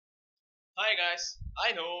Hi guys,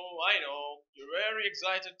 I know, you're very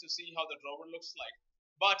excited to see how the drawer looks like.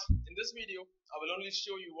 But in this video, I will only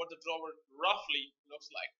show you what the drawer roughly looks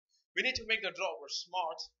like. We need to make the drawer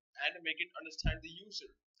smart and make it understand the user.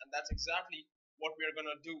 And that's exactly what we are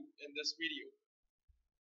gonna do in this video.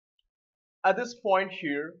 At this point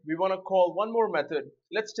here, we want to call one more method.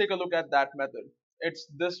 Let's take a look at that method. It's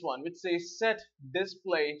this one, which says set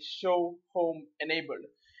display show home enabled.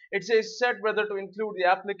 It says set whether to include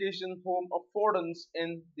the application home affordance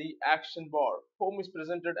in the action bar. Home is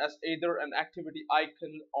presented as either an activity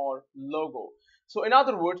icon or logo. So in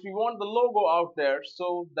other words, we want the logo out there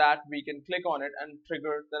so that we can click on it and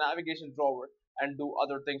trigger the navigation drawer and do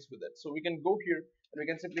other things with it. So we can go here and we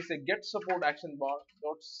can simply say get support action bar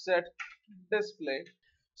dot set display.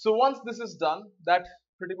 So once this is done, that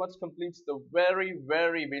pretty much completes the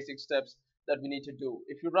very basic steps that we need to do.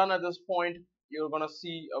 If you run at this point, you're gonna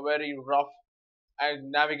see a very rough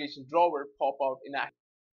navigation drawer pop out in action.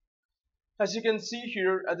 As you can see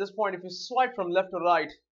here at this point, if you swipe from left to right,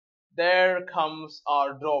 there comes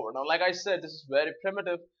our drawer. Now like I said, this is very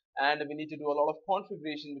primitive and we need to do a lot of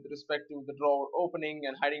configuration with respect to the drawer opening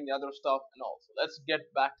and hiding the other stuff and all. So let's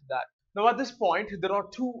get back to that. Now at this point, there are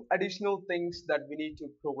two additional things that we need to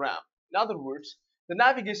program. In other words, the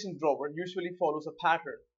navigation drawer usually follows a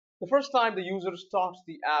pattern. The first time the user starts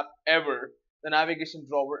the app ever, the navigation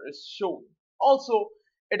drawer is shown. Also,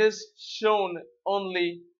 it is shown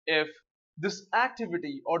only if this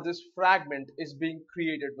activity or this fragment is being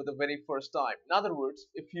created for the very first time. In other words,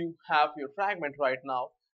 if you have your fragment right now,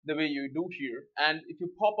 the way you do here, and if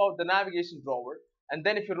you pop out the navigation drawer, and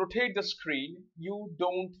then if you rotate the screen, you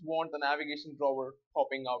don't want the navigation drawer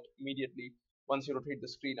popping out immediately once you rotate the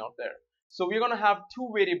screen out there. So we're going to have two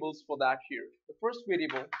variables for that here. The first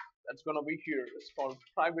variable that's going to be here is called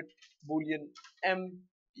private boolean m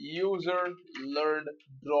user learned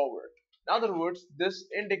drawer. In other words, this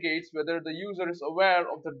indicates whether the user is aware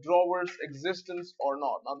of the drawer's existence or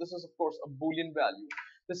not. Now this is of course a boolean value.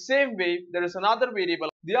 The same way, there is another variable.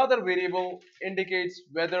 The other variable indicates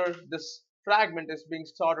whether this fragment is being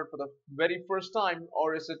started for the very first time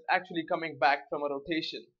or is it actually coming back from a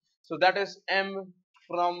rotation. So that is m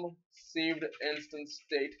from saved instance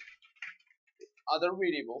state, other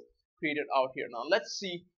variable created out here. Now let's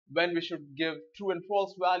see when we should give true and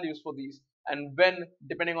false values for these, and when,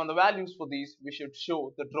 depending on the values for these, we should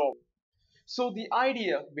show the drawer. So the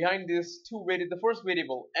idea behind these two variables, the first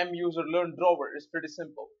variable m user learn drawer, is pretty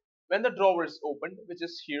simple. When the drawer is opened, which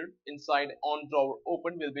is here inside on drawer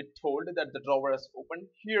open, we'll be told that the drawer is opened.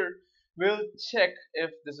 Here we'll check if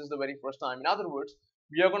this is the very first time. In other words,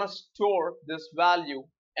 we are going to store this value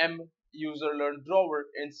m user learn drawer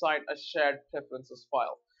inside a shared preferences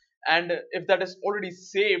file. And if that is already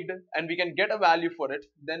saved and we can get a value for it,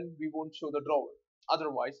 then we won't show the drawer.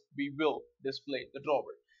 Otherwise, we will display the drawer.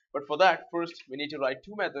 But for that, first we need to write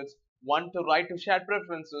two methods, one to write to shared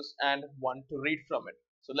preferences and one to read from it.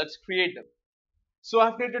 So let's create them. So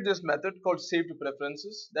I've created this method called save to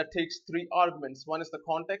preferences that takes three arguments. One is the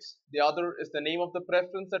context, the other is the name of the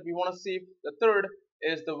preference that we want to save, the third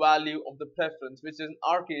is the value of the preference, which in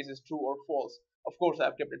our case is true or false. Of course,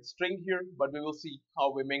 I've kept it string here, but we will see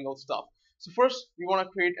how we mingle stuff. So first, we want to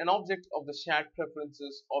create an object of the shared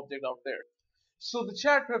preferences object out there. So the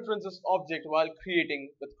shared preferences object, while creating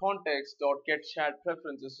with context.get shared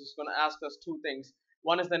preferences, is going to ask us two things.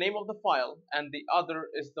 One is the name of the file and the other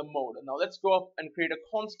is the mode. Now let's go up and create a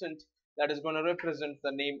constant that is going to represent the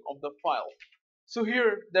name of the file. So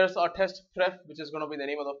here there's our test pref, which is going to be the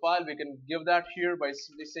name of the file. We can give that here by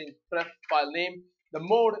simply saying pref file name. The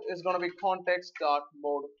mode is going to be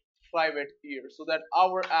context.mode private here, so that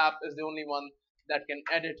our app is the only one that can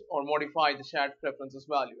edit or modify the shared preferences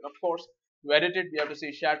value. And of course, to edit it, we have to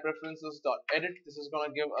say shared preferences.edit. This is going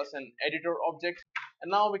to give us an editor object.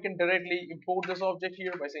 And now we can directly import this object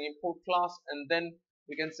here by saying import class, and then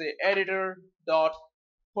we can say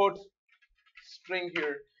editor.put string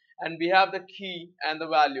here, and we have the key and the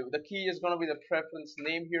value. The key is going to be the preference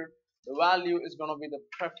name here. The value is going to be the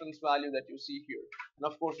preference value that you see here.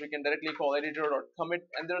 And of course, we can directly call editor.commit,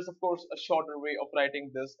 and there's of course a shorter way of writing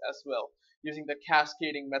this as well using the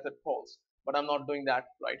cascading method calls, but I'm not doing that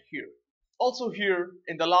right here. Also here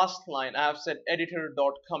in the last line, I have said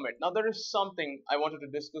editor.commit. Now there is something I wanted to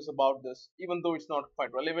discuss about this, even though it's not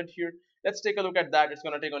quite relevant here. Let's take a look at that. It's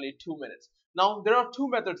going to take only 2 minutes. Now there are two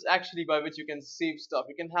methods actually by which you can save stuff.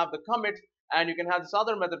 You can have the commit and you can have this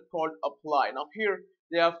other method called apply. Now here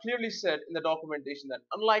they have clearly said in the documentation that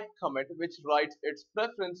unlike commit, which writes its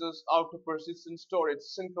preferences out to persistent storage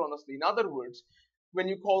synchronously, in other words, when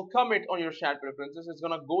you call commit on your shared preferences, it's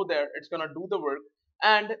going to go there, it's going to do the work,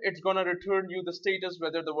 and it's gonna return you the status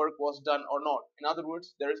whether the work was done or not. In other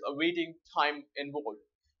words, there is a waiting time involved.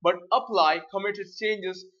 But apply commits its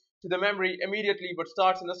changes to the memory immediately but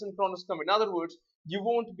starts an asynchronous commit. In other words, you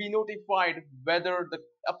won't be notified whether the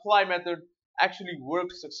apply method actually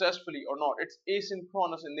worked successfully or not. It's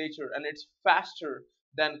asynchronous in nature and it's faster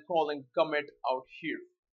than calling commit out here.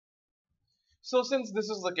 So since this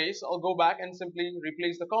is the case, I'll go back and simply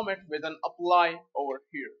replace the commit with an apply over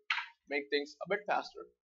here. Make things a bit faster.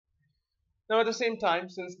 Now at the same time,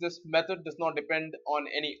 since this method does not depend on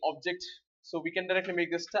any object, so we can directly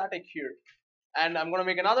make this static here. And I'm going to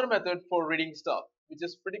make another method for reading stuff, which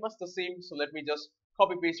is pretty much the same. So let me just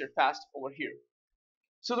copy paste it fast over here.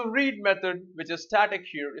 So the read method, which is static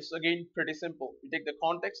here, is again pretty simple. We take the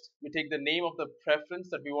context, we take the name of the preference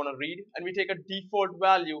that we want to read, and we take a default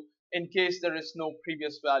value in case there is no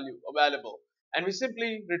previous value available. And we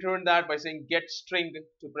simply return that by saying get string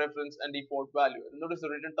to preference and default value. And notice the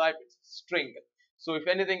return type is string. So if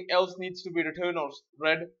anything else needs to be returned or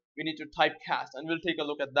read, we need to typecast, and we'll take a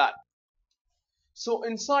look at that. So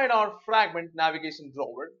inside our fragment navigation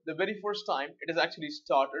drawer, the very first time it is actually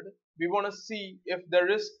started, we want to see if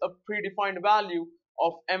there is a predefined value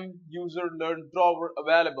of user learn drawer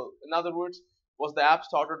available. In other words, was the app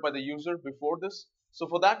started by the user before this? So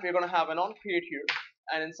for that, we're going to have an on create here,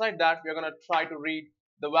 and inside that, we're going to try to read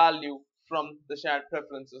the value from the shared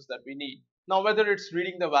preferences that we need. Now, whether it's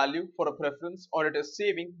reading the value for a preference or it is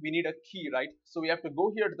saving, we need a key, right? So we have to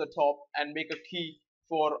go here to the top and make a key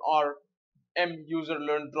for our user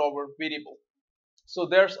learn drawer variable. So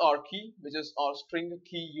there's our key, which is our string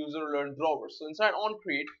key user learn drawer. So inside on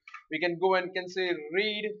create, we can go and can say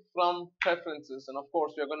read from preferences, and of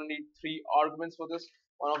course we are going to need three arguments for this.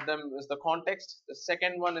 One of them is the context, the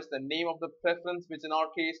second one is the name of the preference, which in our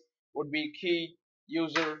case would be key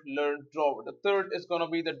user learn drawer. The third is going to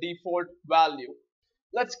be the default value.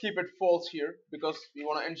 Let's keep it false here because we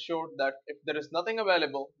want to ensure that if there is nothing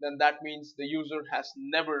available, then that means the user has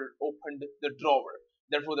never opened the drawer.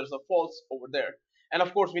 Therefore, there's a false over there. And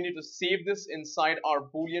of course, we need to save this inside our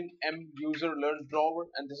boolean user learn drawer,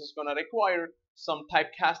 and this is going to require some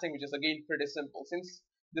typecasting, which is again pretty simple. Since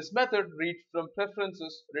this method read from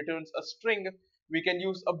preferences returns a string, we can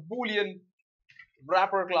use a boolean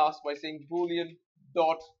wrapper class by saying boolean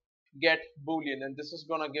dot get boolean, and this is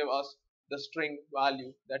going to give us the string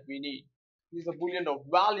value that we need. This is a boolean of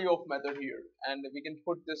value of method here, and we can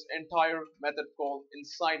put this entire method call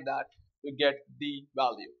inside that to get the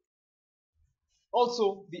value.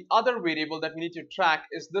 Also, the other variable that we need to track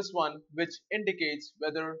is this one, which indicates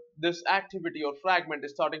whether this activity or fragment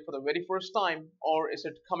is starting for the very first time or is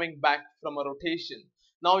it coming back from a rotation.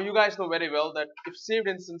 Now you guys know very well that if saved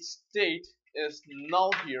instance state is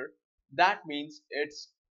null here, that means it's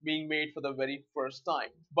being made for the very first time.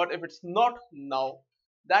 But if it's not null,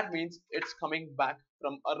 that means it's coming back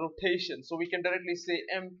from a rotation. So we can directly say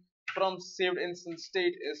m from saved instance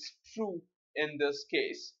state is true in this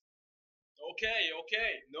case.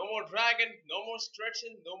 Okay, no more dragging, no more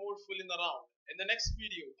stretching, no more fooling around. In the next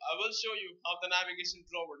video, I will show you how the navigation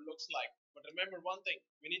drawer looks like. But remember one thing,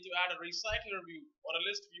 we need to add a recycler view or a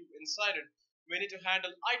list view inside it. We need to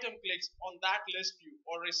handle item clicks on that list view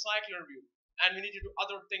or recycler view. And we need to do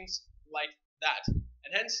other things like that.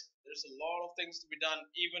 And hence, there's a lot of things to be done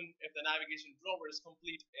even if the navigation drawer is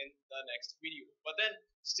complete in the next video. But then,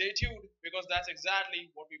 stay tuned because that's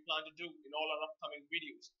exactly what we plan to do in all our upcoming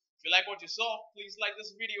videos. If you like what you saw, please like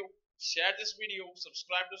this video, share this video,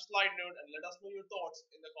 subscribe to SlideNerd, and let us know your thoughts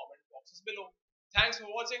in the comment boxes below. Thanks for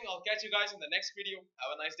watching. I'll catch you guys in the next video.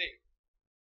 Have a nice day.